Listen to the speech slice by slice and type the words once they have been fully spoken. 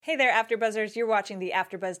Hey there, AfterBuzzers. You're watching the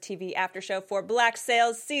AfterBuzz TV After Show for Black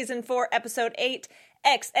Sails Season 4, Episode 8,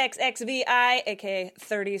 XXXVI, aka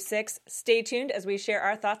 36. Stay tuned as we share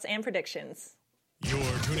our thoughts and predictions. You're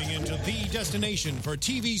tuning into the destination for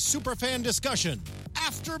TV superfan discussion,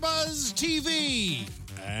 AfterBuzz TV.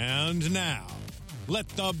 And now, let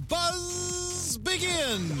the buzz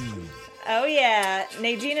begin. Oh yeah,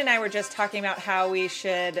 Nadine and I were just talking about how we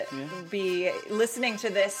should be listening to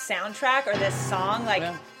this soundtrack or this song,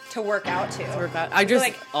 to work out to. I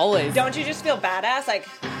just, always. Don't you just feel badass?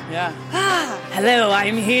 Hello,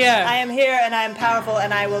 I'm here. I am here and I am powerful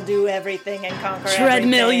and I will do everything and conquer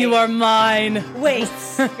Treadmill, everything. you are mine. Wait,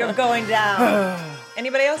 you're going down.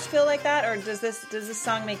 Anybody else feel like that? Or does this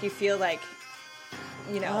song make you feel like,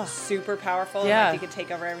 super powerful and like you could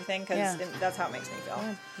take over everything? Because that's how it makes me feel.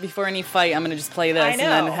 Before any fight, I'm going to just play this and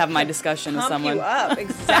then have my discussion with someone. You up,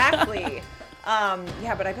 exactly.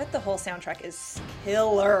 But I bet the whole soundtrack is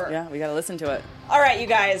killer. Yeah, we got to listen to it. All right, you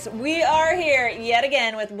guys, we are here yet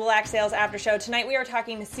again with Black Sails After Show. Tonight we are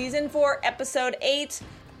talking Season 4, Episode 8,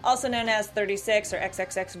 also known as 36 or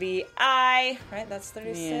XXXVI, right? That's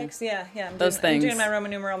 36? Yeah. I'm doing my Roman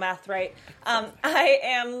numeral math right. I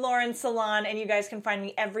am Lauren Salon, and you guys can find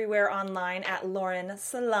me everywhere online at Lauren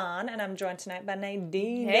Salon, and I'm joined tonight by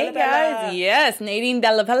Nadine. Hey, guys. Yes, Nadine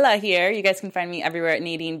Della Pella here. You guys can find me everywhere at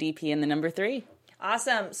Nadine DP and the number 3.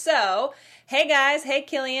 Awesome. So, hey guys, hey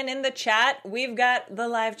Killian in the chat. We've got the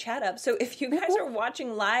live chat up. So if you guys are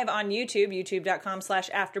watching live on YouTube,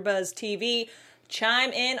 youtube.com/AfterBuzzTV,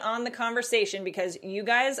 chime in on the conversation because you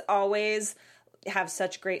guys always have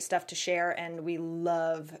such great stuff to share, and we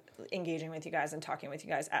love engaging with you guys and talking with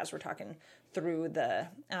you guys as we're talking through the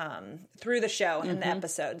show and the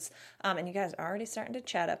episodes. And you guys are already starting to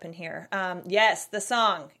chat up in here. Yes, the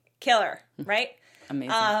song Killer, right?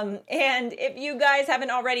 Amazing. And if you guys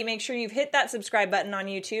haven't already, make sure you've hit that subscribe button on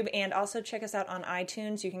YouTube, and also check us out on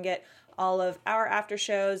iTunes. You can get all of our after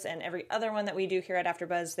shows and every other one that we do here at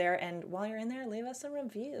AfterBuzz there. And while you're in there, leave us a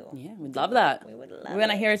review. Yeah, we'd love that. We would love We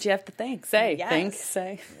want to hear what you have to think. Say. Yes. Think.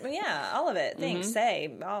 Say. Yeah, all of it. Think.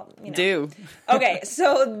 Say. Do. Okay,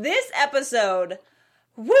 so this episode,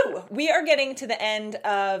 we are getting to the end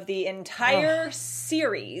of the entire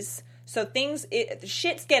series. So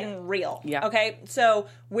shit's getting real. Yeah. Okay, so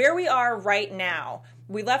where we are right now,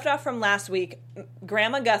 we left off from last week.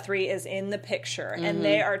 Grandma Guthrie is in the picture, and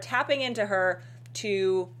they are tapping into her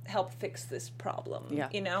to help fix this problem.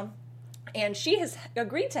 Yeah. And she has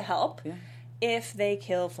agreed to help if they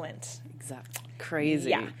kill Flint. Exactly. Crazy.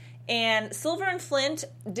 Yeah. And Silver and Flint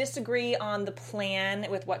disagree on the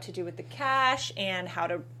plan with what to do with the cash and how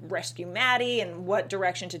to rescue Maddie and what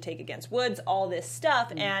direction to take against Woods, all this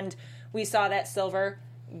stuff. And we saw that Silver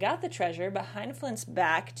got the treasure behind Flint's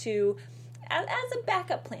back as a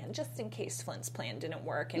backup plan, just in case Flint's plan didn't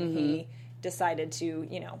work and he decided to,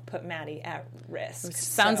 put Maddie at risk.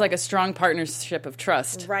 Sounds like a strong partnership of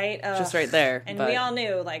trust. Right? Just right there. And we all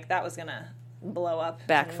knew, that was going to blow up.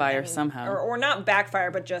 Backfire somehow. Or not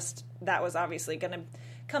backfire, but just that was obviously going to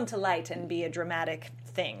come to light and be a dramatic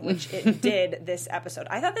thing, which it did this episode.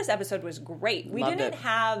 I thought this episode was great.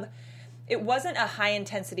 It wasn't a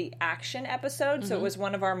high-intensity action episode, so it was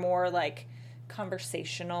one of our more,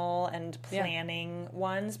 conversational and planning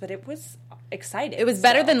ones, but it was exciting. It was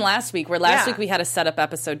better than last week, where last week we had a setup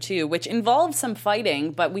episode too, which involved some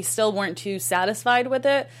fighting, but we still weren't too satisfied with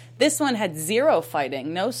it. This one had zero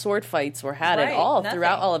fighting. No sword fights were had at all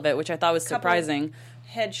throughout all of it, which I thought was surprising.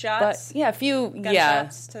 Headshots. But a few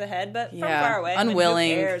gunshots to the head, but from far away. Unwilling.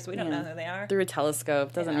 Who cares? We don't know who they are. Through a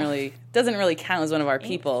telescope doesn't really count as one of our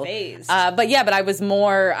people. Phased. But I was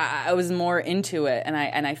more into it,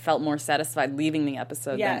 and I felt more satisfied leaving the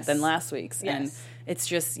episode than last week's. Yes. And it's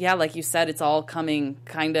just like you said, it's all coming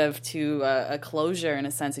kind of to a closure in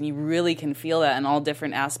a sense, and you really can feel that in all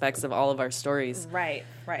different aspects of all of our stories. Right.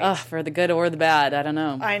 For the good or the bad, I don't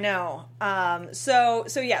know. I know. So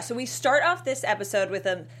we start off this episode with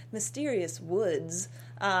a mysterious Woods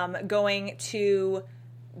going to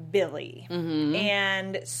Billy.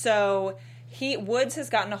 And so Woods has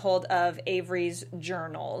gotten a hold of Avery's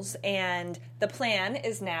journals, and the plan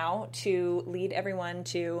is now to lead everyone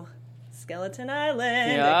to Skeleton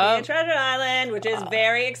Island, aka Treasure Island, which is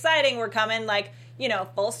very exciting. We're coming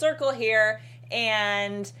full circle here,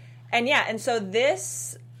 and so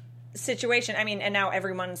this situation, and now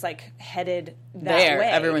everyone's headed that way.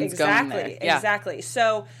 Everyone's going there. Yeah. Exactly.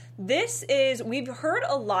 So we've heard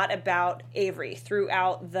a lot about Avery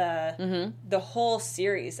throughout the whole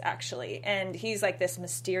series, actually, and he's this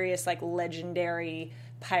mysterious, legendary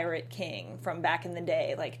pirate king from back in the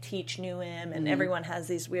day. Like, Teach knew him, and everyone has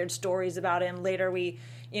these weird stories about him. Later we,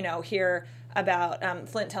 hear about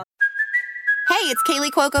Flint telling... Hey, it's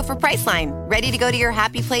Kaylee Cuoco for Priceline. Ready to go to your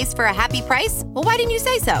happy place for a happy price? Well, why didn't you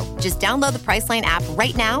say so? Just download the Priceline app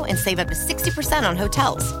right now and save up to 60% on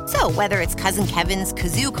hotels. So whether it's Cousin Kevin's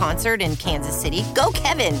Kazoo Concert in Kansas City, go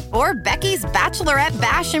Kevin, or Becky's Bachelorette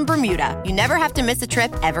Bash in Bermuda, you never have to miss a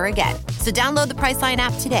trip ever again. So download the Priceline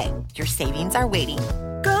app today. Your savings are waiting.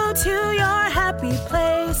 Go to your happy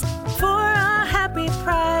place for a happy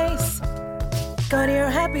price. Go to your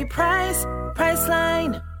happy price,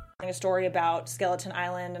 Priceline. A story about Skeleton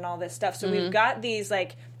Island and all this stuff. So we've got these,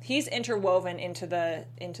 like, he's interwoven into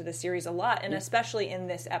the series a lot, and especially in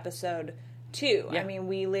this episode too. I mean,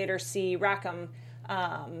 we later see Rackham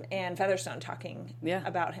and Featherstone talking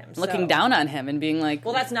about him, looking down on him and being like,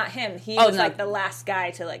 well, that's not him. He was like the last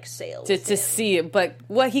guy to like sail to see it, but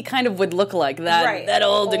what he kind of would look like, that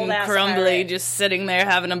old and crumbly, pirate, just sitting there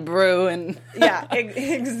having a brew and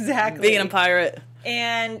exactly being a pirate.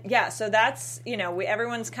 And so that's,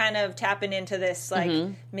 everyone's kind of tapping into this like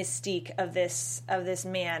mystique of this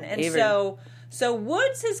man. And Avery. So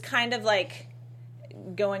Woods is kind of like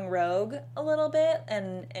going rogue a little bit,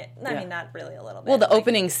 and I mean, not really a little bit. Well, the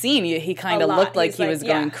opening scene, he kind of looked like he was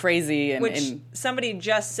going crazy, which somebody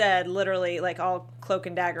just said literally like all cloak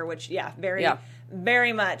and dagger, which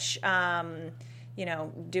very much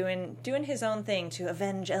doing his own thing to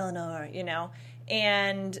avenge Eleanor,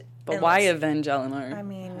 But why avenge Eleanor? I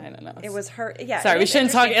mean, I don't know. It was her. Yeah. Sorry, we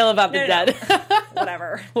shouldn't talk ill about the dead.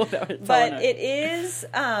 Whatever. But it is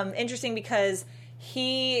interesting because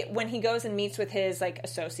when he goes and meets with his like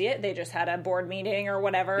associate, they just had a board meeting or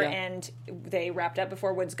whatever, and they wrapped up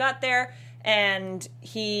before Woods got there, and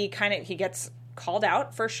he gets called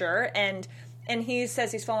out for sure, and he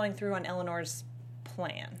says he's following through on Eleanor's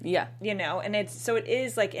plan. Yeah. And it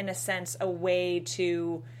is like in a sense a way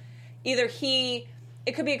to either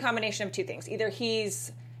it could be a combination of two things. Either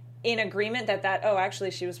he's in agreement that actually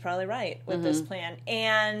she was probably right with this plan,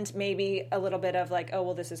 and maybe a little bit of like, oh,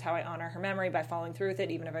 well, this is how I honor her memory by following through with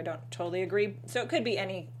it, even if I don't totally agree. So it could be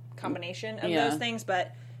any combination of those things,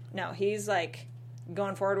 but no, he's like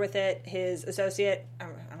going forward with it. His associate, I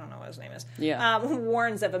don't know what his name is,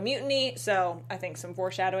 warns of a mutiny, so I think some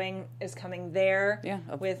foreshadowing is coming there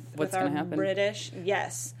with our happen. British.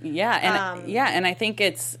 Yes. Yeah, and I think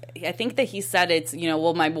that he said it's,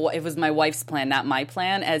 it was my wife's plan, not my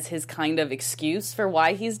plan, as his kind of excuse for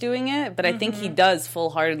why he's doing it, but I think he does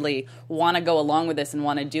full-heartedly want to go along with this and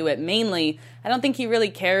want to do it. Mainly, I don't think he really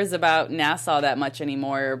cares about Nassau that much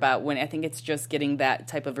anymore, I think it's just getting that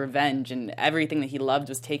type of revenge, and everything that he loved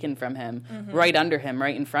was taken from him, right under him,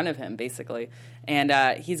 right in front of him, basically. And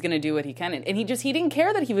he's going to do what he can. And he didn't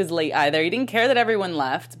care that he was late either. He didn't care that everyone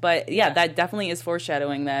left. But, that definitely is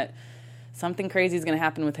foreshadowing that something crazy is going to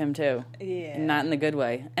happen with him, too. Yeah. Not in the good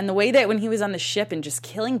way. And the way that when he was on the ship and just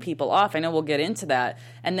killing people off, I know we'll get into that,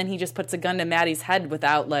 and then he just puts a gun to Maddie's head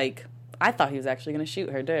without, like, I thought he was actually going to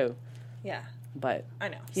shoot her, too. Yeah. But I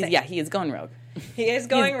know. He is going rogue. He is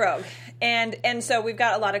going rogue. And so we've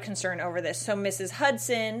got a lot of concern over this. So Mrs.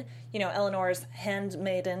 Hudson, Eleanor's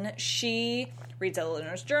handmaiden, she reads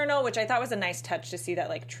Eleanor's journal, which I thought was a nice touch to see that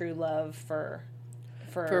like true love for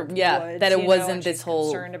Woods, that it wasn't this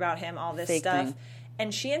whole concerned about him, all this stuff. Thing.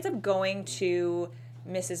 And she ends up going to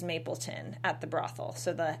Mrs. Mapleton at the brothel,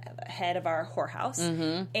 so the head of our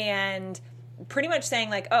whorehouse, and pretty much saying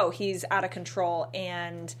like, oh, he's out of control,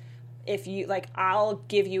 and if you like, I'll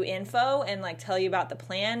give you info and like tell you about the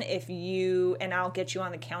plan and I'll get you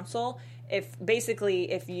on the council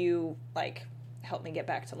if you like help me get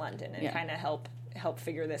back to London and kind of help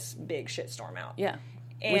figure this big shitstorm out. Yeah.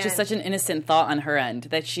 Which is such an innocent thought on her end,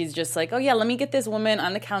 that she's just like, oh yeah, let me get this woman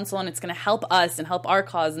on the council and it's going to help us and help our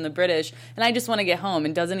cause and the British, and I just want to get home,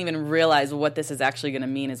 and doesn't even realize what this is actually going to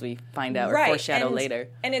mean, as we find out or foreshadow later.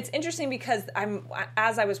 And it's interesting because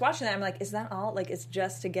as I was watching that, I'm like, is that all? Like, it's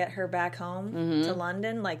just to get her back home to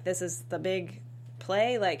London? Like, this is the big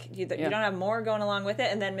play? Like, you don't have more going along with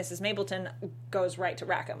it? And then Mrs. Mapleton goes right to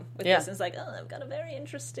Rackham with this, and it's like, oh, I've got a very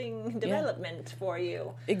interesting development for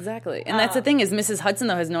you. Exactly. And that's the thing, is Mrs. Hudson,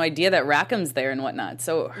 though, has no idea that Rackham's there and whatnot.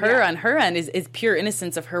 So her, on her end, is pure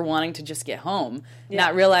innocence of her wanting to just get home,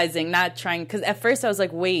 not realizing, not trying, because at first I was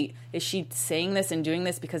like, wait, is she saying this and doing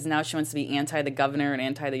this because now she wants to be anti the governor and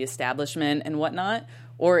anti the establishment and whatnot?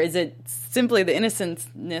 Or is it simply the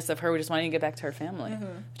innocentness of her just wanting to get back to her family?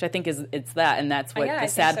 Which I think it's that, and that's what the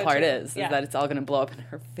sad part is that it's all going to blow up in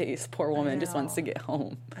her face. Poor woman just wants to get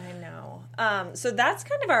home. I know. So that's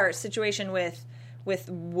kind of our situation with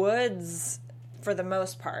Woods for the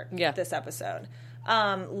most part this episode.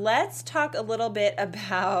 let's talk a little bit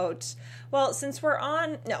about, well, since we're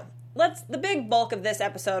on, the big bulk of this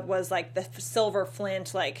episode was like the Silver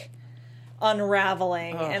Flint, like,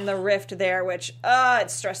 unraveling and the rift there, which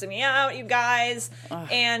it's stressing me out, you guys.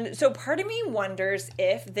 And so part of me wonders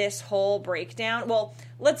if this whole breakdown, well,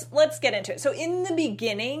 let's get into it. So in the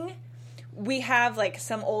beginning, we have like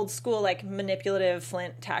some old school like manipulative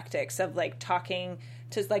Flint tactics of like talking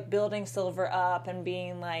to like building Silver up and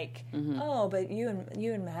being like, oh, but you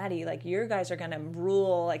and Maddie, like your guys are gonna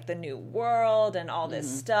rule like the new world and all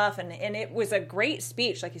this stuff, and it was a great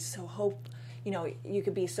speech. Like, he's so you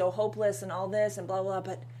could be so hopeless and all this and blah blah,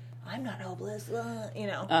 but I'm not hopeless,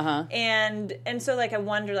 and so like I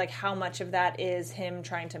wonder like how much of that is him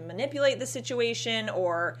trying to manipulate the situation,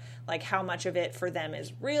 or like how much of it for them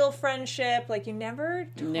is real friendship. Like, you never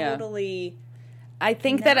totally. I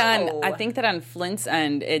think that on Flint's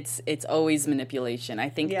end, it's always manipulation. I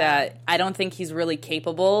think that I don't think he's really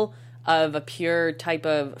capable of a pure type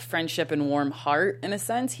of friendship and warm heart, in a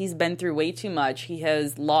sense. He's been through way too much. He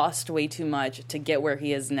has lost way too much to get where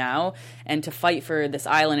he is now and to fight for this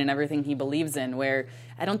island and everything he believes in, where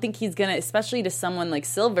I don't think he's going to, especially to someone like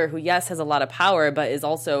Silver, who, yes, has a lot of power, but is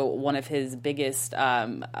also one of his biggest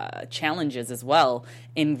challenges as well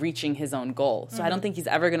in reaching his own goal. So I don't think he's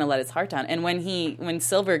ever going to let his heart down. And when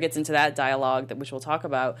Silver gets into that dialogue, which we'll talk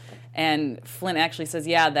about, and Flint actually says,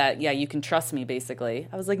 you can trust me, basically.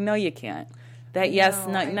 I was like, no, you can't. No,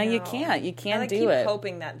 you can't. You can't do it. I keep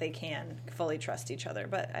hoping that they can fully trust each other,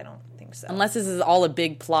 but I don't think so. Unless this is all a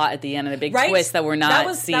big plot at the end and a big twist that we're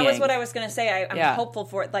not seeing. That was what I was going to say. I'm hopeful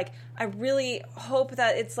for it. Like, I really hope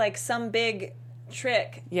that it's like some big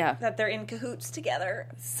trick that they're in cahoots together.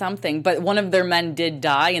 Something. But one of their men did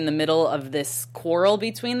die in the middle of this quarrel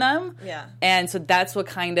between them. Yeah. And so that's what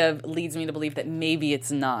kind of leads me to believe that maybe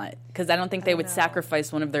it's not. Because I don't think they would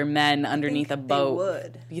sacrifice one of their men underneath a boat. They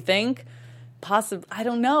would. You think? Possibly. I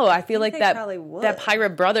don't know. I feel like that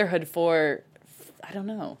pirate brotherhood I don't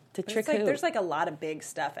know, to trick who? There's like a lot of big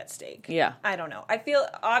stuff at stake. Yeah. I don't know. I feel,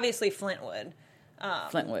 obviously, Flint would.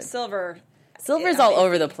 Silver's all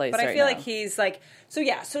over the place, but I feel like he's like, so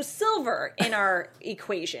Silver in our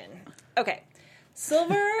equation. Okay.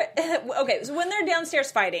 Silver, so when they're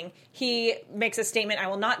downstairs fighting, he makes a statement, I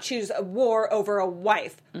will not choose a war over a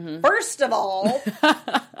wife. First of all,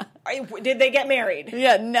 did they get married?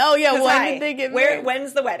 When did they get married?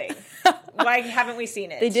 When's the wedding? Why haven't we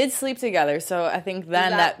seen it? They did sleep together, so I think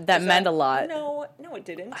then that meant a lot. No, it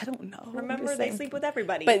didn't. I don't know. Remember, they sleep with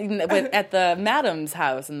everybody. But at the Madam's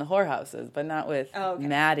house in the whorehouses, but not with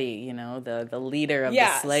Maddie, the leader of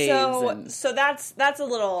the slaves. So that's a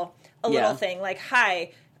little thing. Like,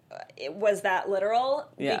 was that literal?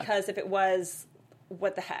 Yeah. Because if it was,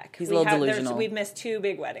 what the heck? He's a little delusional. We've missed 2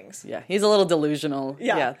 big weddings. Yeah, he's a little delusional.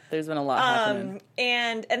 Yeah, there's been a lot happening.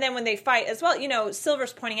 And then when they fight as well,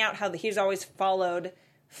 Silver's pointing out how he's always followed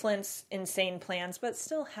Flint's insane plans, but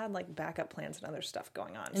still had like backup plans and other stuff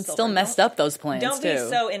going on. And still messed up those plans, Don't be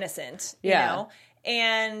so innocent, you know?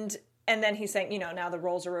 And then he's saying, now the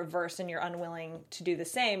roles are reversed and you're unwilling to do the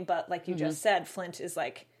same, but like you just said, Flint is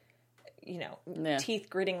like, teeth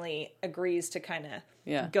grittingly agrees to kind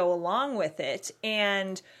of go along with it.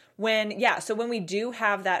 And when we do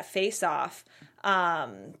have that face off,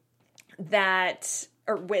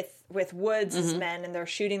 with Woods' men, and they're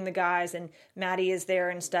shooting the guys, and Maddie is there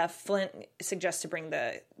and stuff, Flint suggests to bring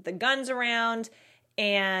the guns around,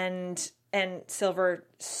 and Silver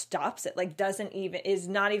stops it, like is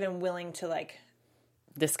not even willing to like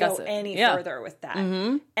discuss go it any further with that.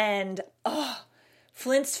 And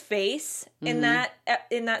Flint's face in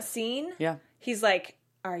that scene, he's like,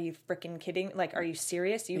 are you freaking kidding? Like, are you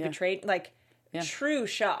serious? You betrayed, like, true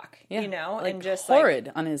shock, like, and just horrid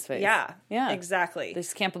on his face. Yeah, exactly.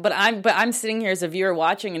 This can't. But I'm sitting here as a viewer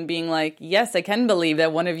watching and being like, yes, I can believe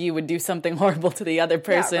that one of you would do something horrible to the other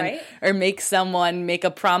person, or make someone make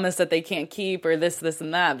a promise that they can't keep, or this,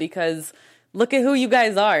 and that, because look at who you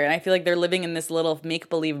guys are, and I feel like they're living in this little make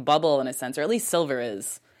believe bubble in a sense, or at least Silver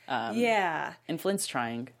is. And Flint's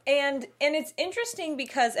trying. And it's interesting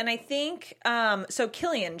because, and I think, so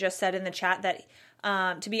Killian just said in the chat that,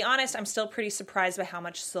 to be honest, I'm still pretty surprised by how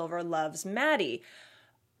much Silver loves Maddie.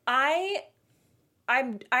 I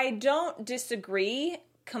don't disagree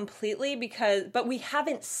completely but we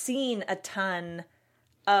haven't seen a ton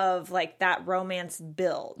of like that romance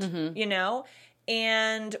build,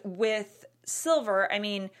 and with Silver, I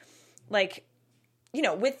mean, like,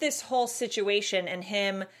 with this whole situation and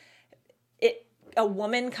him, a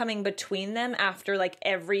woman coming between them after like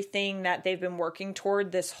everything that they've been working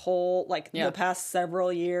toward this whole the past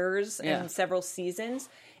several years and several seasons,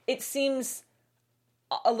 it seems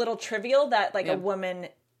a little trivial that like a woman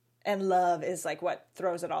and love is like what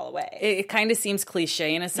throws it all away. It kind of seems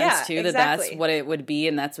cliche in a sense too, that that's what it would be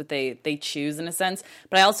and that's what they choose in a sense.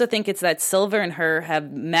 But I also think it's that Silver and her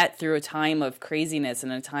have met through a time of craziness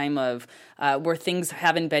and a time of where things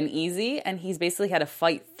haven't been easy, and he's basically had to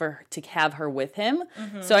fight to have her with him.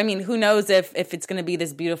 Mm-hmm. So I mean, who knows if it's going to be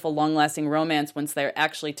this beautiful, long-lasting romance once they're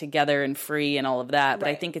actually together and free and all of that. But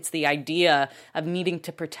I think it's the idea of needing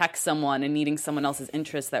to protect someone and needing someone else's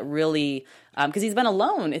interests that really, because he's been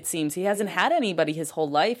alone, it seems. He hasn't had anybody his whole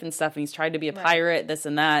life and stuff, and he's tried to be a pirate, this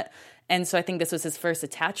and that. And so I think this was his first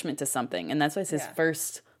attachment to something, and that's why it's his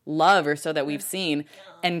first love or so that we've seen,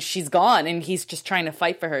 and she's gone and he's just trying to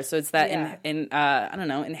fight for her. So it's that I don't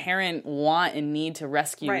know, inherent want and need to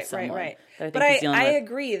rescue someone. Right. But I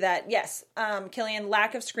agree that yes, Killian,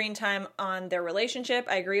 lack of screen time on their relationship,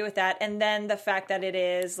 I agree with that. And then the fact that it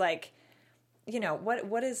is like, you know,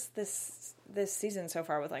 what is this season so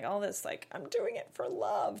far with like all this like I'm doing it for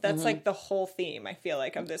love. That's like the whole theme, I feel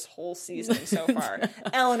like, of this whole season so far.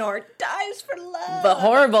 Eleanor dies for love. But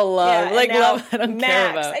horrible love. Yeah, like love I don't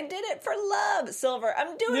care about. I did it for love. Silver,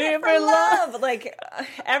 I'm doing it for love. Like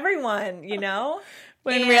everyone, you know?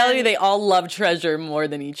 But in reality, they all love treasure more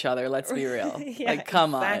than each other, let's be real. Like,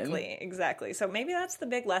 come on. Exactly. So maybe that's the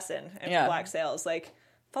big lesson in Black Sails. Like,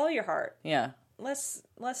 follow your heart. Yeah. Less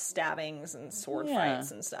stabbings and sword fights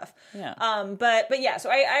and stuff. Yeah. But yeah, so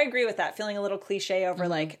I agree with that. Feeling a little cliche over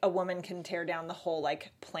like a woman can tear down the whole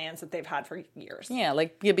like plans that they've had for years. Yeah,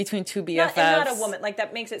 like between two BFFs. Not a woman. Like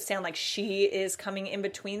that makes it sound like she is coming in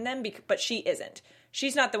between them, but she isn't.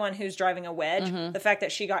 She's not the one who's driving a wedge. Mm-hmm. The fact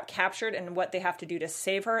that she got captured and what they have to do to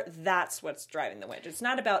save her, that's what's driving the wedge. It's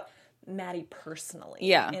not about Maddie personally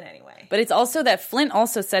in any way. But it's also that Flint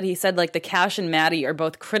also said, like the Cash and Maddie are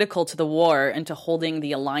both critical to the war and to holding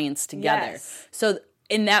the alliance together. Yes. So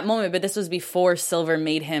in that moment, but this was before Silver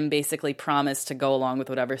made him basically promise to go along with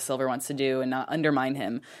whatever Silver wants to do and not undermine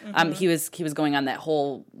him. Mm-hmm. He was going on that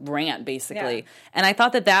whole rant basically, and I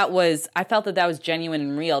thought that was genuine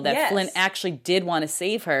and real. That Flint actually did want to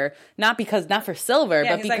save her, not for Silver,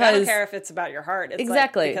 but because like, I don't care if it's about your heart. It's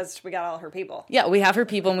exactly like, because we got all her people. Yeah, we have her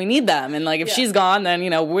people and we need them, and like if she's gone, then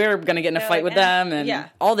we're gonna get in a fight with them and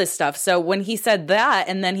all this stuff. So when he said that,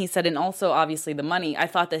 and then he said, and also obviously the money, I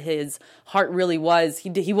thought that his heart really was.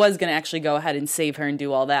 He was going to actually go ahead and save her and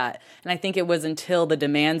do all that. And I think it was until the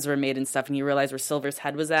demands were made and stuff and he realized where Silver's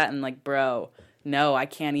head was at and like, bro, no, I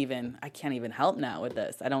can't even help now with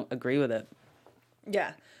this. I don't agree with it.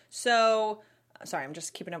 Yeah. So, sorry, I'm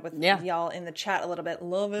just keeping up with y'all in the chat a little bit.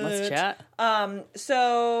 Love it. Let's chat.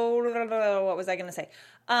 So what was I going to say?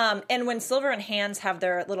 And when Silver and Hands have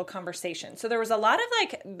their little conversation. So there was a lot of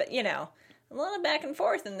like, a lot of back and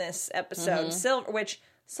forth in this episode. Mm-hmm.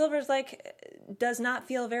 Silver's like, does not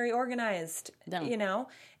feel very organized,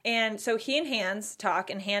 And so he and Hands talk,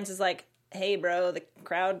 and Hands is like, hey, bro, the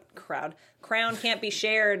crown can't be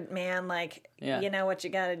shared, man. Like, you know what you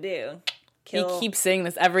gotta do. He keeps saying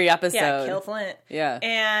this every episode. Yeah, kill Flint. Yeah.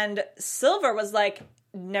 And Silver was like,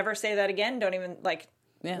 never say that again. Don't even,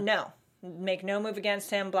 no. Make no move against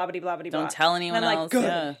him, blah, blah, blah, blah, blah. Don't tell anyone else. Like,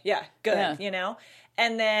 good. Yeah, good,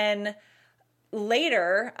 And then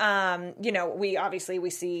later, we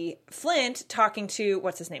see Flint talking to,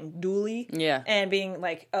 what's his name, Dooley? Yeah. And being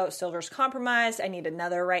like, oh, Silver's compromised. I need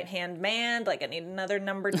another right-hand man. Like, I need another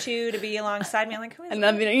number 2 to be alongside me. I'm like, who is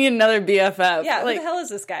that? You need another BFF. Yeah, who the hell is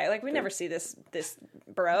this guy? Like, we never see this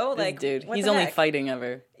bro. Like, dude, he's only fighting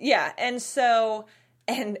ever. Yeah,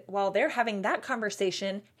 and while they're having that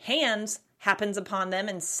conversation, Hands happens upon them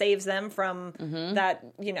and saves them from that,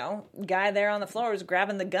 guy there on the floor who's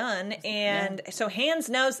grabbing the gun. And so Hands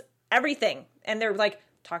knows everything. And they're like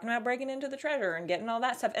talking about breaking into the treasure and getting all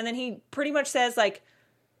that stuff. And then he pretty much says like,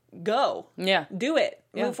 go. Yeah. Do it.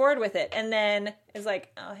 Yeah. Move forward with it. And then is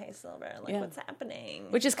like, oh, hey, Silver, like, what's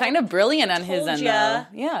happening? Which is kind of brilliant on his end, though.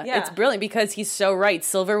 Yeah, it's brilliant because he's so right.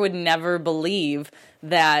 Silver would never believe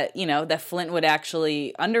that, that Flint would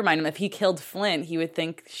actually undermine him. If he killed Flint, he would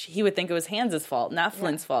think it was Hands' fault, not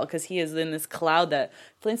Flint's fault, because he is in this cloud that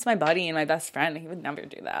Flint's my buddy and my best friend, and he would never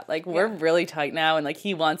do that. Like, we're really tight now, and, like,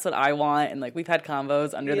 he wants what I want, and, like, we've had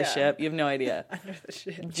combos under the ship. You have no idea. Under the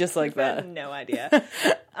ship. Just like that. No idea. But,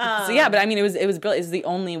 I mean, it was brilliant. It was the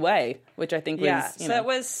only way, which I think was, so it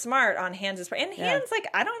was smart on Hans' part. And Hans, like,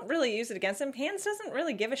 I don't really use it against him. Hans doesn't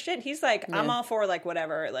really give a shit. He's like, I'm all for, like,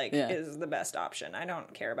 whatever, like, is the best option. I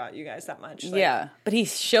don't care about you guys that much. Like, but he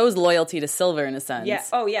shows loyalty to Silver in a sense. Yeah.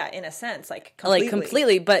 Oh, yeah, in a sense. Like, completely. Like,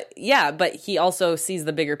 completely. But he also sees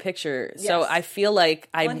the bigger picture. Yes. So I feel like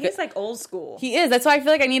and he's, like, old school. He is. That's why I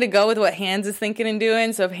feel like I need to go with what Hans is thinking and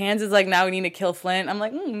doing. So if Hans is like, now we need to kill Flint, I'm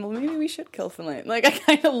like, well, maybe we should kill Flint. Like, I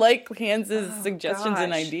kind of like Hans's suggestions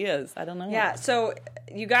and ideas. I don't know. Yeah, so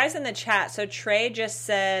you guys in the chat, so Trey just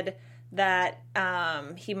said that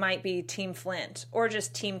he might be Team Flint or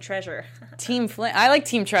just Team Treasure. Team Flint. I like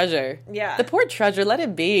Team Treasure. Yeah. The poor Treasure, let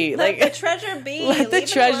it be. Let the treasure be. Let the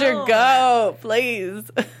treasure go, please.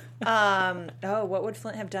 What would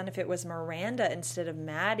Flint have done if it was Miranda instead of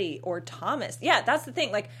Maddie or Thomas? Yeah, that's the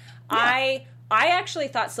thing. Like, I actually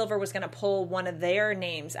thought Silver was going to pull one of their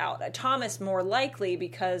names out. Thomas more likely,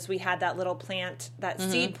 because we had that little plant, that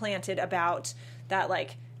seed planted about that,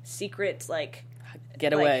 like, secret, like...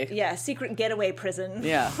 Getaway. Like, secret getaway prison.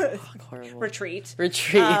 Yeah. Horrible. Retreat.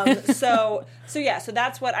 So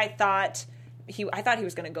that's what I thought... I thought he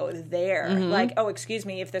was going to go there. Like, oh, excuse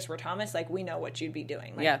me, if this were Thomas, like, we know what you'd be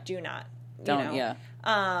doing. Like, do not. Don't,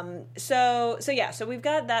 So we've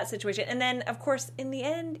got that situation. And then, of course, in the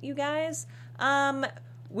end, you guys,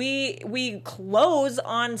 we close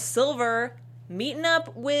on Silver meeting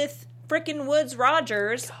up with frickin' Woods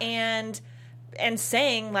Rogers and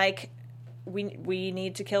saying, like, we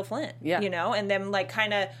need to kill Flint. Yeah. You know? And then, like,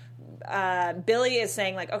 kind of... Billy is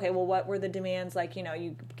saying, like, okay, well, what were the demands? Like, you know,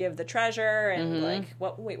 you give the treasure and like,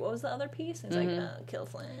 what was the other piece? And it's like, kill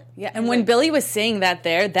Flint. Yeah, and when Billy was saying that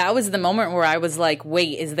that was the moment where I was like,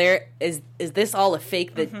 wait, is this all a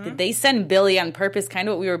fake? Did they send Billy on purpose? Kind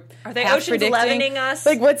of what we were Are they Ocean's Elevening us?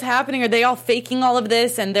 Like, what's happening? Are they all faking all of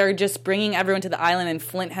this? And they're just bringing everyone to the island, and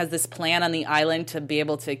Flint has this plan on the island to be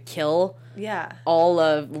able to kill all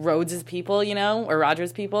of Rhodes' people, you know, or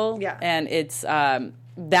Rogers' people. Yeah. And it's...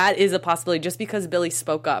 that is a possibility just because Billy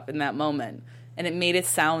spoke up in that moment. And it made it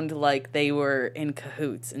sound like they were in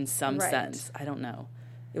cahoots in some sense. I don't know.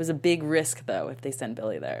 It was a big risk, though, if they sent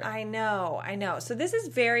Billy there. I know. So this is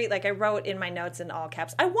very, like, I wrote in my notes in all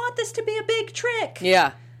caps, I want this to be a big trick.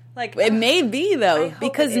 Yeah. Like, it may be, though,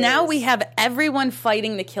 because now we have everyone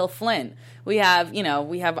fighting to kill Flint. We have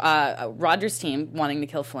Roger's team wanting to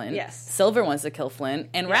kill Flint. Yes. Silver wants to kill Flint,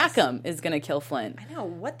 and Rackham is going to kill Flint. I know,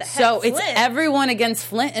 what the heck? So Flint? It's everyone against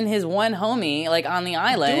Flint and his one homie, like, on the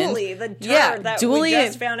island. Dooley, the turd that we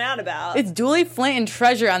just found out about. It's Dooley, Flint, and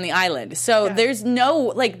Treasure on the island. So there's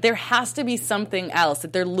no, like, there has to be something else,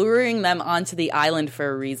 that they're luring them onto the island for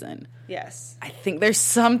a reason. Yes. I think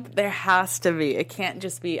there has to be. It can't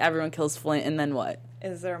just be everyone kills Flint and then what?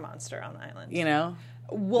 Is there a monster on the island? You know?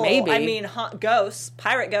 Well, maybe. I mean, ghosts,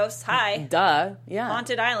 pirate ghosts, hi. Duh, yeah.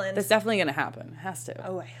 Haunted island. That's definitely going to happen. It has to.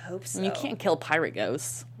 Oh, I hope so. I mean, you can't kill pirate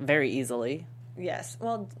ghosts very easily. Yes.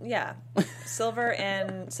 Well, yeah. Silver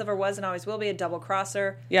was and always will be a double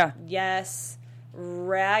crosser. Yeah. Yes.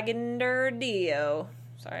 Ragnar Dio,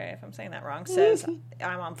 sorry if I'm saying that wrong, says,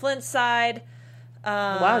 I'm on Flint's side.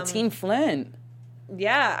 Wow, Team Flint.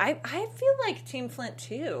 Yeah, I feel like Team Flint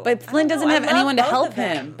too. But Flint doesn't have anyone to help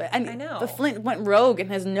him. But, I know. But Flint went rogue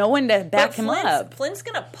and has no one to back him up. Flint's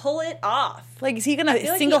going to pull it off. Like, is he going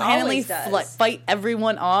to single-handedly fight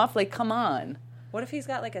everyone off? Like, come on. What if he's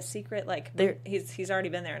got, like, a secret, like, he's already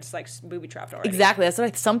been there. It's, like, booby-trapped already. Exactly. That's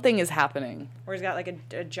like something is happening. Or he's got, like,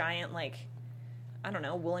 a giant, like, I don't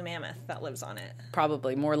know, woolly mammoth that lives on it.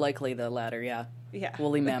 Probably. More likely the latter, yeah. Yeah.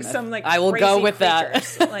 Woolly mammoth. Some, like, I will go with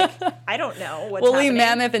creatures. that. Like, I don't know what's woolly happening.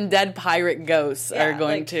 mammoth and dead pirate ghosts are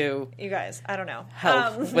going to... You guys, I don't know.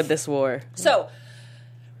 Help with this war. So,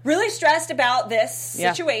 really stressed about this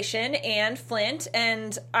situation and Flint,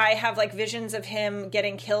 and I have, like, visions of him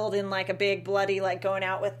getting killed in, like, a big bloody, like, going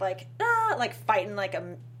out with, like fighting, like,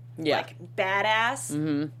 a... like,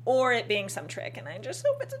 badass, or it being some trick, and I just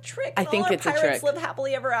hope it's a trick. I think it's a trick. Pirates live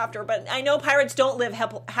happily ever after, but I know pirates don't live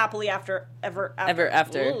happily ever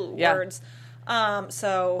after. Ooh, yeah. Words.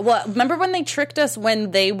 So, well, remember when they tricked us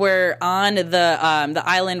when they were on the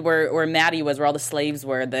island where Maddie was, where all the slaves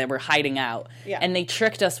were, they were hiding out, and they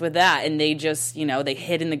tricked us with that, and they just, you know, they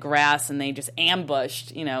hid in the grass and they just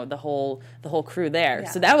ambushed, you know, the whole crew there.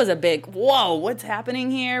 So that was a big whoa, what's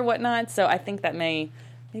happening here, whatnot. So I think that may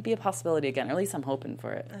be a possibility again, or at least I'm hoping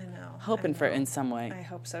for it. I know. Hoping for it in some way. I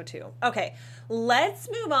hope so too. Okay, let's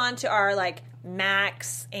move on to our, like,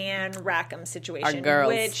 Max and Rackham situation. Our girls.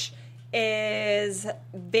 Which is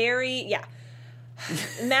very,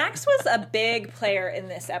 Max was a big player in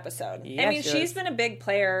this episode. Yes, I mean, she's been a big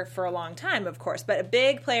player for a long time, of course, but a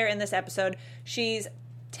big player in this episode. She's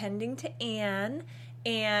tending to Anne,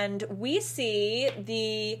 and we see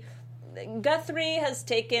Guthrie has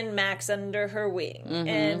taken Max under her wing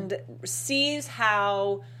and sees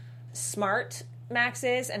how smart Max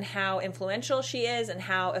is and how influential she is and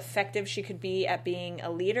how effective she could be at being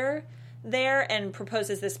a leader there, and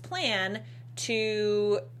proposes this plan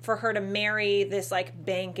for her to marry this like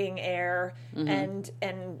banking heir and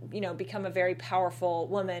become a very powerful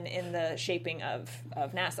woman in the shaping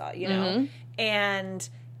of Nassau, and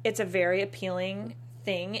it's a very appealing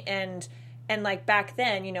thing. And like back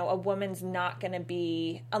then, a woman's not going to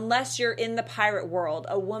be, unless you're in the pirate world,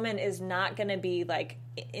 a woman is not going to be like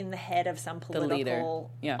in the head of some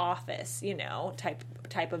political office,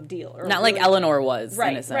 type of deal. Or not really, like Eleanor was,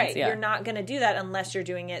 in a sense. Right. Yeah. You're not going to do that unless you're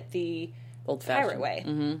doing it the old-fashioned pirate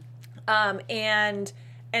way.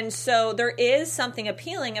 And so there is something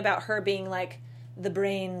appealing about her being like the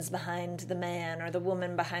brains behind the man or the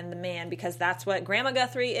woman behind the man, because that's what Grandma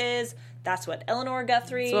Guthrie is. That's what Eleanor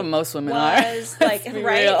Guthrie That's what most women was. are. Like, right?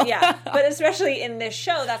 Real. Yeah. But especially in this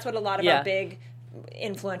show, that's what a lot of our big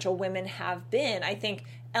influential women have been. I think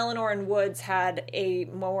Eleanor and Woods had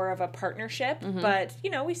more of a partnership, but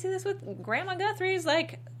we see this with Grandma Guthrie's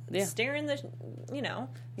like steering the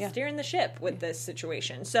steering the ship with this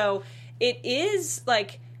situation. So it is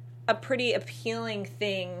like a pretty appealing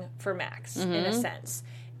thing for Max in a sense.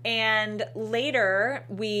 And later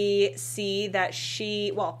we see that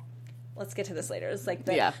let's get to this later. It's like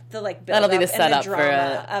the like build that'll be the up setup and the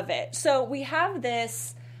drama of it. So we have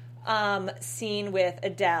this scene with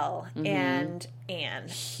Adele and Anne.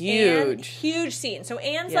 Huge scene. So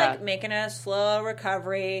Anne's like making a slow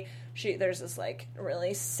recovery. There's this like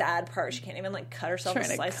really sad part. She can't even like cut herself a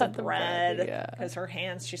slice of bread because her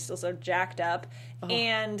hands, she's still so jacked up. Oh.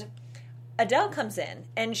 And Adele comes in,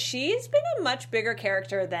 and she's been a much bigger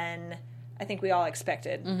character than I think we all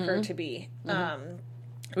expected her to be.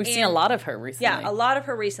 We've seen a lot of her recently. Yeah, a lot of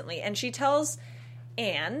her recently. And she tells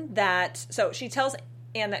Anne that she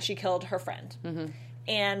killed her friend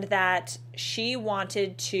and that she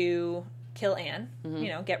wanted to kill Anne,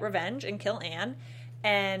 get revenge and kill Anne.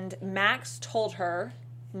 And Max told her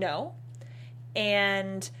no.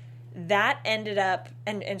 And that ended up,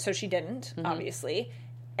 and so she didn't, obviously,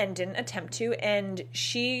 and didn't attempt to. And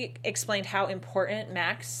she explained how important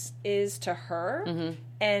Max is to her.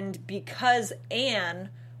 And because Anne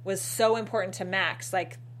was so important to Max,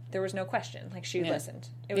 like, there was no question. Like, she listened.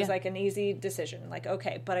 It was like an easy decision. Like,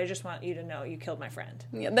 okay, but I just want you to know you killed my friend.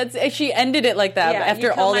 Yeah, she ended it like that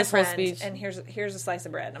after all this whole speech. And here's a slice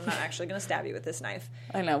of bread. I'm not actually going to stab you with this knife.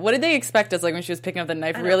 I know. What did they expect us, like, when she was picking up the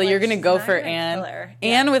knife? Really, you're going to go for Anne?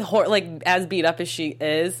 Anne, with like as beat up as she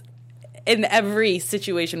is, in every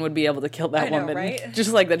situation would be able to kill that woman. Right?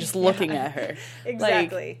 Just like that, just looking at her.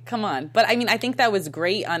 Exactly. Like, come on. But I mean, I think that was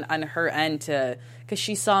great on her end because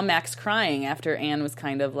she saw Max crying after Anne was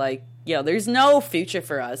kind of like, there's no future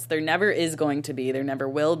for us. There never is going to be. There never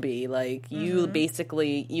will be. Like, you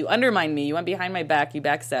basically, you undermined me. You went behind my back. You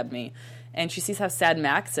backstabbed me. And she sees how sad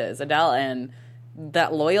Max is, Adele, and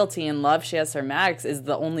that loyalty and love she has for Max is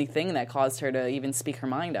the only thing that caused her to even speak her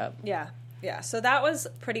mind up. Yeah. Yeah. So that was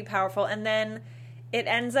pretty powerful. And then it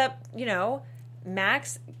ends up,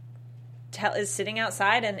 Max is sitting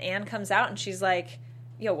outside, and Anne comes out, and she's like,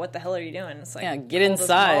 what the hell are you doing? It's like, get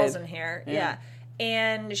inside. Walls in here. Yeah.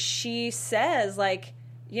 And she says, like,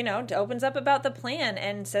 opens up about the plan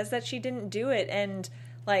and says that she didn't do it. And,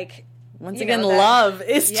 like, once again, love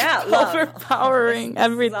is overpowering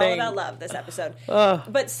everything. It's all about love, this episode.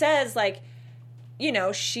 But says, like,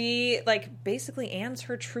 she, like, basically Anne's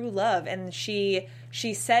her true love. And she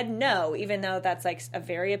said no, even though that's, like, a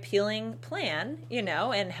very appealing plan,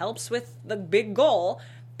 and helps with the big goal.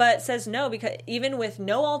 But says no, because even with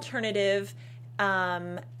no alternative,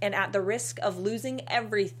 and at the risk of losing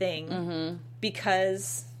everything,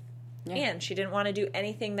 because Anne, she didn't want to do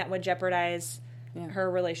anything that would jeopardize her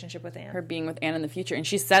relationship with Anne. Her being with Anne in the future. And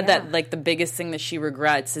she said that, like, the biggest thing that she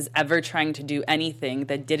regrets is ever trying to do anything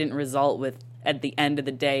that didn't result with, at the end of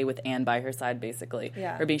the day, with Anne by her side, basically.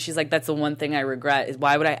 Yeah. She's like, that's the one thing I regret, is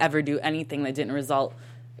why would I ever do anything that didn't result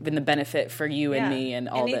in the benefit for you and me and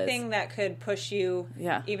all anything that could push you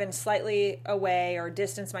even slightly away or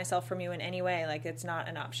distance myself from you in any way, like, it's not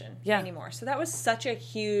an option anymore. So that was such a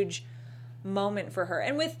huge moment for her.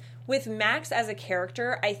 And with Max as a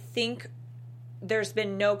character, I think there's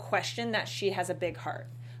been no question that she has a big heart.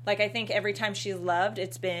 Like, I think every time she's loved,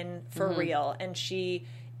 it's been for real, and she's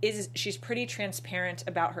pretty transparent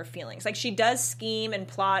about her feelings. Like, she does scheme and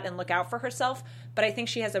plot and look out for herself, but I think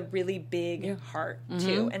she has a really big heart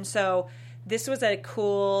too. And so this was a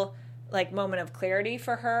cool, like, moment of clarity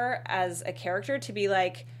for her as a character to be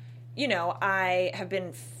like, I have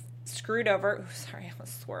been screwed over. Sorry, I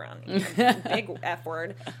almost swore on a big F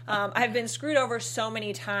word. I've been screwed over so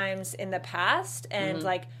many times in the past, and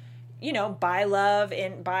like, you know, by love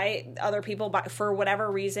and by other people, for whatever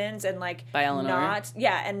reasons, and like by Eleanor.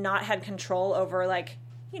 not had control over, like,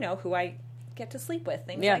 you know, who I get to sleep with,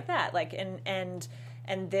 things like that. Like,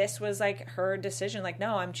 and this was like her decision. Like,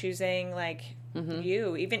 no, I'm choosing like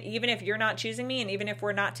you, even if you're not choosing me, and even if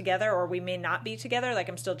we're not together or we may not be together, like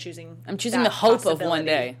I'm still choosing. I'm choosing the hope of one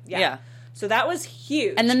day. Yeah. So that was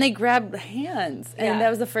huge. And then they grabbed hands, and that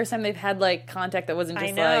was the first time they've had like contact that wasn't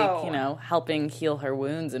just like, you know, helping heal her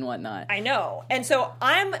wounds and whatnot. I know. And so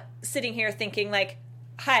I'm sitting here thinking like,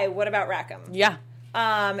 hi, what about Rackham? Yeah.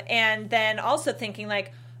 And then also thinking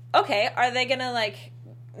like, okay, are they gonna like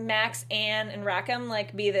Max, Anne, and Rackham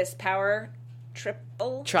like be this power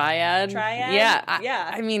triad? Yeah.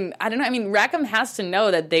 I mean, I don't know. I mean, Rackham has to know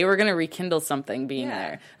that they were going to rekindle something being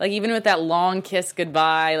there. Like, even with that long kiss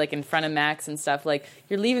goodbye, like, in front of Max and stuff, like,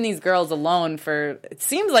 you're leaving these girls alone for, it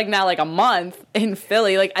seems like now, like, a month in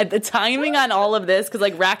Philly. Like, the timing on all of this, because,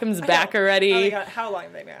 like, Rackham's back already. Oh, my God. How long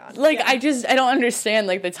have they been on? Like, I don't understand,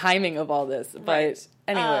 like, the timing of all this. But,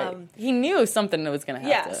 anyway, he knew something was going to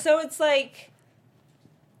happen. Yeah, so it's, like,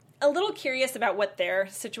 a little curious about what their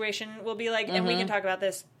situation will be like, and we can talk about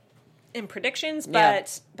this in predictions,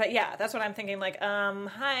 but yeah, that's what I'm thinking, like,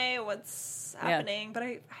 hi, what's happening? But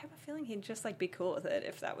I have a feeling he'd just, like, be cool with it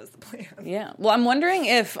if that was the plan. Yeah. Well, I'm wondering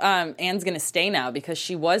if Anne's going to stay now, because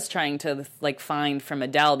she was trying to, like, find from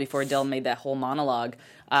Adele, before Adele made that whole monologue,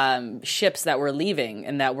 ships that were leaving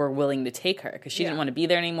and that were willing to take her, because she didn't want to be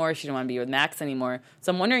there anymore. She didn't want to be with Max anymore.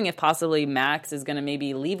 So I'm wondering if possibly Max is going to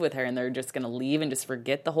maybe leave with her, and they're just going to leave and just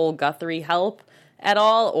forget the whole Guthrie help at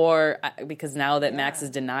all, or because now that Max has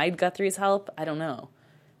denied Guthrie's help, I don't know.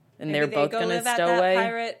 And maybe they're both going to stow that away.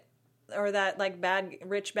 Pirate or that like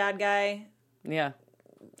rich bad guy. Yeah.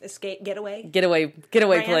 Getaway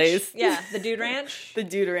ranch. Place. Yeah, the Dude Ranch. The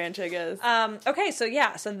Dude Ranch, I guess. Okay, so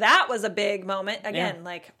that was a big moment. Again,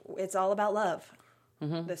 like, it's all about love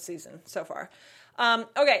this season so far.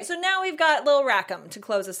 Okay, so now we've got Lil Rackham to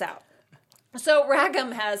close us out. So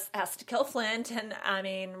Rackham has to kill Flint, and I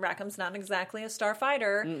mean, Rackham's not exactly a star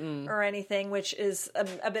fighter or anything, which is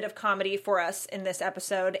a bit of comedy for us in this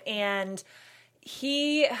episode. And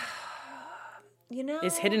he, you know,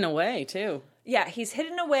 is hidden away too. Yeah, he's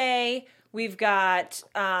hidden away. We've got,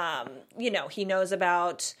 you know, he knows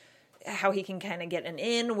about how he can kind of get an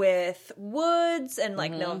in with Woods and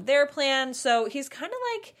like know their plan. So he's kind of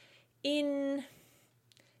like in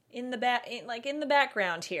the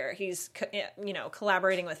background here. He's, you know,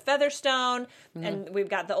 collaborating with Featherstone, and we've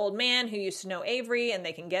got the old man who used to know Avery, and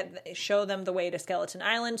they can show them the way to Skeleton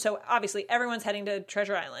Island. So obviously everyone's heading to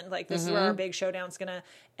Treasure Island. Like, this is where our big showdown's gonna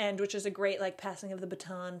end, which is a great like passing of the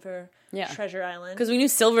baton for Treasure Island. Because we knew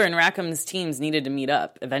Silver and Rackham's teams needed to meet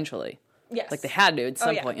up eventually. Yes, like they had to at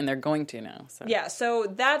some point, and they're going to now. So. Yeah, so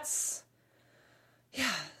that's. Yeah,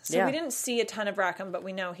 so we didn't see a ton of Rackham, but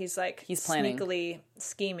we know he's planning. Sneakily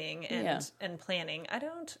scheming and planning. I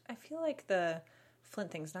feel like the Flint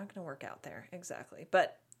thing's not going to work out there exactly,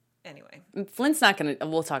 but anyway. Flint's not going to,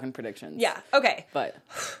 we'll talk in predictions. Yeah, okay. But,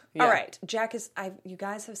 all right, Jack is, you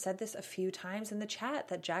guys have said this a few times in the chat,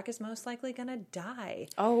 that Jack is most likely going to die.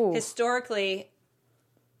 Oh. Historically,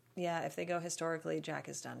 if they go historically, Jack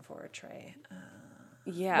is done for, Trey.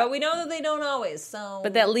 Yeah. But we know that they don't always, so...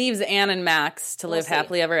 But that leaves Anne and Max to live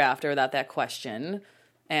happily ever after without that question.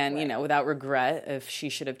 And, you know, without regret if she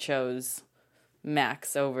should have chose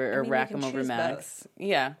Max or Rackham over Max. Both.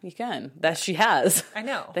 Yeah, you can. That she has. I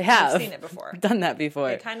know. They have. I've seen it before. Done that before.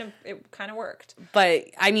 It kind of worked. But,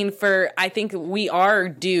 I mean, I think we are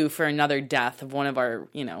due for another death of one of our,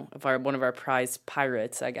 you know, one of our prized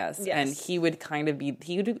pirates, I guess. Yes. And he would kind of be,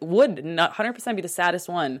 would not 100% be the saddest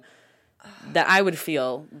one that I would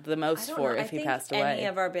feel the most for if he passed away. Any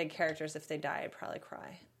of our big characters, if they die, I'd probably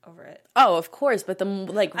cry over it. Oh, of course, but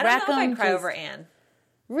Rackham. I don't know if I'd cry over Anne.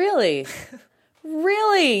 Really?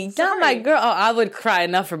 Really? Not my girl. Oh, I would cry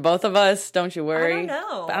enough for both of us. Don't you worry. I don't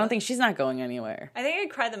know. But I don't think she's not going anywhere. I think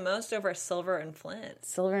I'd cry the most over Silver and Flint.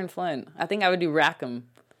 Silver and Flint. I think I would do Rackham.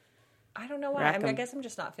 I don't know why. I guess I'm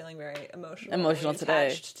just not feeling very emotional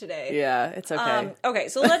today. Yeah, it's okay. Okay,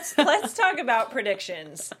 so let's talk about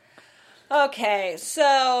predictions. Okay,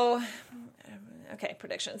 so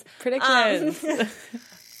predictions. Predictions. Thank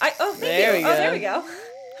you. There we go.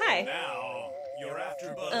 Hi. Now, you're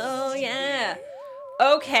AfterBuzz. Oh yeah.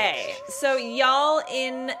 Okay, so y'all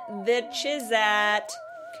in the Chizat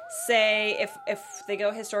say if they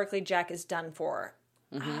go historically, Jack is done for.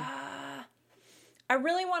 I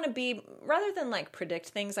really want to be, rather than like predict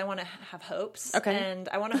things, I want to have hopes. Okay. And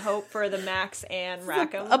I want to hope for the Max and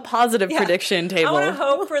Rackham. A positive prediction table. I want to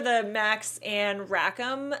hope for the Max and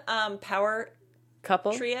Rackham power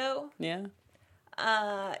couple trio. Yeah.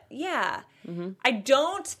 Yeah. I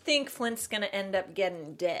don't think Flint's going to end up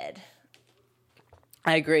getting dead.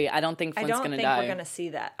 I agree. I don't think Flint's going to die. I don't think we're going to see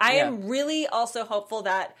that. I am really also hopeful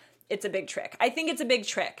that it's a big trick. I think it's a big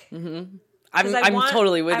trick. Mm-hmm. I'm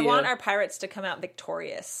totally with you. I want our pirates to come out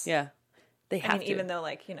victorious. Yeah. They have to. Even though,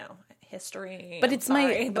 like, you know, history. But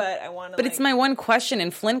I want to. But it's my one question,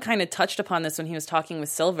 and Flint kind of touched upon this when he was talking with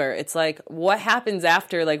Silver. It's like, what happens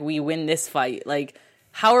after, like, we win this fight? Like,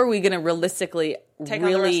 how are we going to realistically take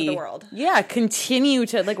on the rest of the world? Yeah, continue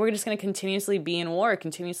to, like, we're just going to continuously be in war,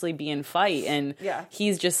 continuously be in fight. And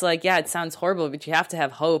he's just like, yeah, it sounds horrible, but you have to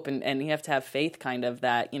have hope and you have to have faith, kind of,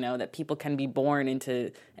 that, you know, that people can be born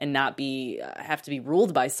into and not be, have to be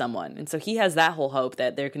ruled by someone. And so he has that whole hope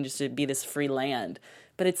that there can just be this free land.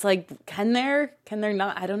 But it's like, can there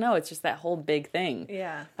not? I don't know. It's just that whole big thing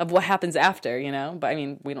of what happens after, you know? But, I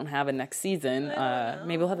mean, we don't have a next season.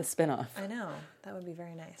 Maybe we'll have a spinoff. I know. That would be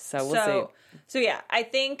very nice. So we'll see. So, yeah, I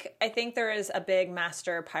think there is a big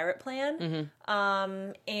master pirate plan.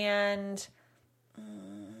 Mm-hmm. And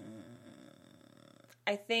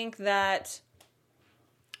I think that...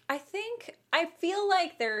 I feel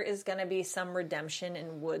like there is going to be some redemption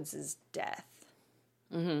in Woods' death.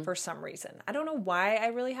 Mm-hmm. For some reason. I don't know why I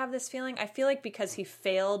really have this feeling. I feel like because he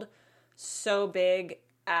failed so big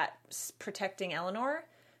at protecting Eleanor,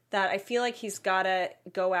 that I feel like he's got to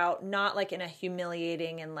go out, not like in a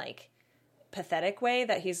humiliating and like pathetic way,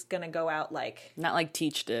 that he's going to go out like... Not like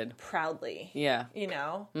Teach did. Proudly. Yeah. You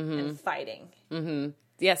know? Mm-hmm. And fighting. Mm-hmm.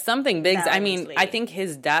 Yeah, something big. I mean, I think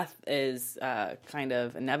his death is kind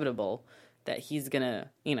of inevitable, that he's going to,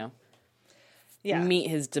 you know... meet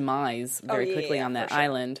his demise very quickly on that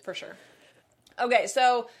island. For sure. Okay,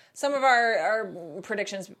 so some of our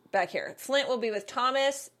predictions back here. Flint will be with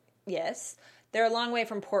Thomas. Yes. They're a long way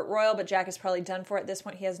from Port Royal, but Jack is probably done for at this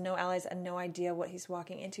point. He has no allies and no idea what he's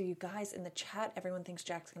walking into. You guys in the chat, everyone thinks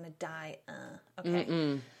Jack's going to die. Okay.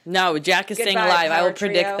 Mm-mm. No, Jack is staying alive. I will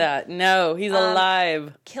predict that. No, he's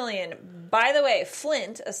alive. Killian. By the way,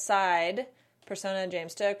 Flint aside... Persona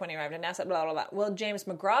James took when he arrived in NASA, blah, blah, blah. Will James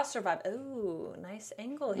McGraw survive? Ooh, nice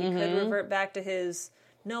angle. He could revert back to his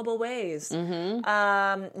noble ways.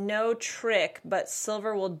 Mm-hmm. No trick, but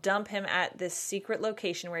Silver will dump him at this secret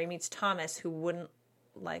location where he meets Thomas, who wouldn't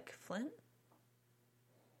like Flint?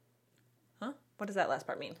 Huh? What does that last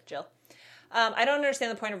part mean, Jill? I don't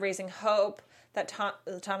understand the point of raising hope that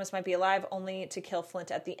Thomas might be alive, only to kill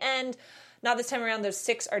Flint at the end. Not this time around, those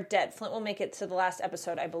 6 are dead. Flint will make it to the last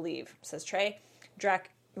episode, I believe, says Trey. Drac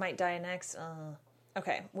might die next.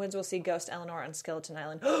 Okay, Woods will see Ghost Eleanor on Skeleton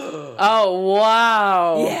Island. Oh,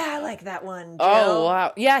 wow. Yeah, I like that one, Jill. Oh,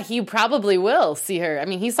 wow. Yeah, he probably will see her. I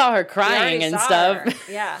mean, he saw her crying and stuff.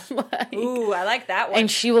 Her. Yeah. Ooh, I like that one. And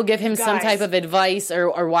she will give him some type of advice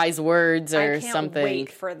or wise words or something. I can't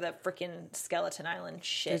wait for the freaking Skeleton Island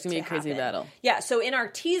shit. There's going to be a crazy battle. Yeah, so in our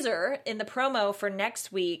teaser, in the promo for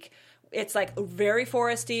next week, it's like very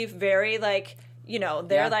foresty, very like... You know,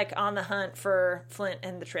 they're like on the hunt for Flint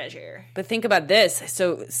and the treasure. But think about this.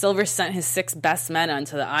 So Silver sent his 6 best men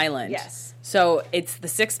onto the island. Yes. So it's the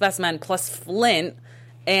 6 best men plus Flint,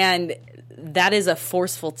 and that is a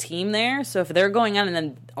forceful team there. So if they're going on and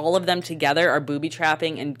then all of them together are booby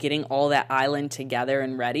trapping and getting all that island together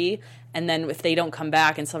and ready, and then if they don't come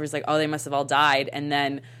back and Silver's like, oh, they must have all died, and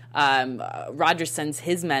then Roger sends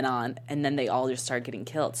his men on, and then they all just start getting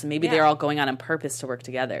killed. So maybe they're all going on purpose to work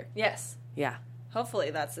together. Yes. Yeah.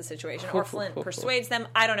 Hopefully that's the situation. Or Flint persuades them.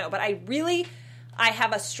 I don't know. But I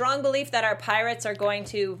have a strong belief that our pirates are going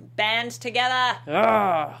to band together.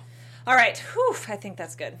 Ugh. All right. Whew, I think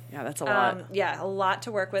that's good. Yeah, that's a lot. Yeah, a lot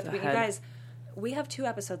to work with. You guys, we have 2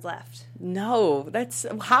 episodes left. No, that's...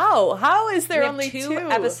 How? How is there only 2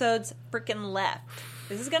 episodes freaking left?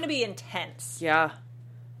 This is going to be intense. Yeah.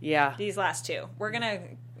 Yeah. These last 2. We're going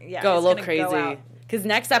to... go a little crazy. Because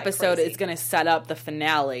next episode is going to set up the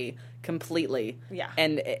finale completely. Yeah.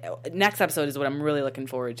 And next episode is what I'm really looking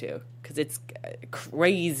forward to, because it's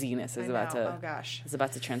craziness is about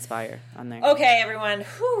to transpire on there. Okay, everyone.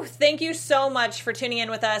 Whew, thank you so much for tuning in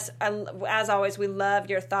with us. As always, we love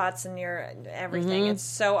your thoughts and your everything. It's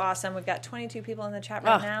so awesome. We've got 22 people in the chat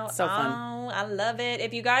right now. So fun. I love it.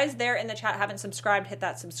 If you guys there in the chat haven't subscribed, hit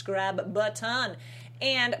that subscribe button.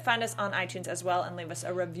 and find us on iTunes as well and leave us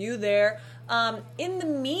a review there. In the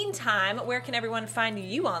meantime, where can everyone find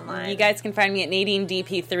you online? You guys can find me at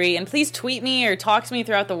NadineDP3, and please tweet me or talk to me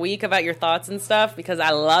throughout the week about your thoughts and stuff, because I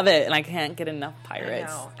love it and I can't get enough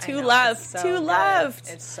Pirates. Two left.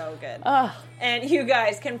 It's so good. Oh. And you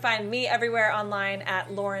guys can find me everywhere online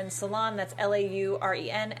at Lauren Salaun. That's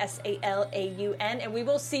LaurenSalaun, and we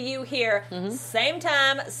will see you here same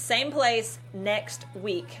time, same place next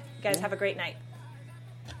week. You guys have a great night.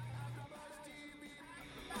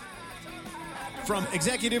 From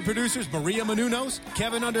executive producers Maria Menounos,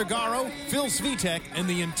 Kevin Undergaro, Phil Svitek, and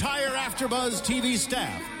the entire AfterBuzz TV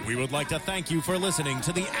staff, we would like to thank you for listening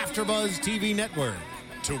to the AfterBuzz TV network.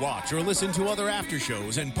 To watch or listen to other after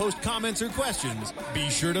shows and post comments or questions, be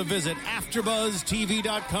sure to visit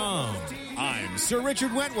AfterBuzzTV.com. I'm Sir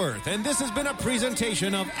Richard Wentworth, and this has been a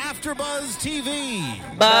presentation of AfterBuzz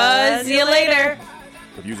TV. Buzz you later.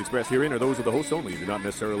 The views expressed herein are those of the hosts only and do not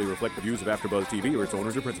necessarily reflect the views of AfterBuzz TV or its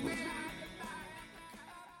owners or principals.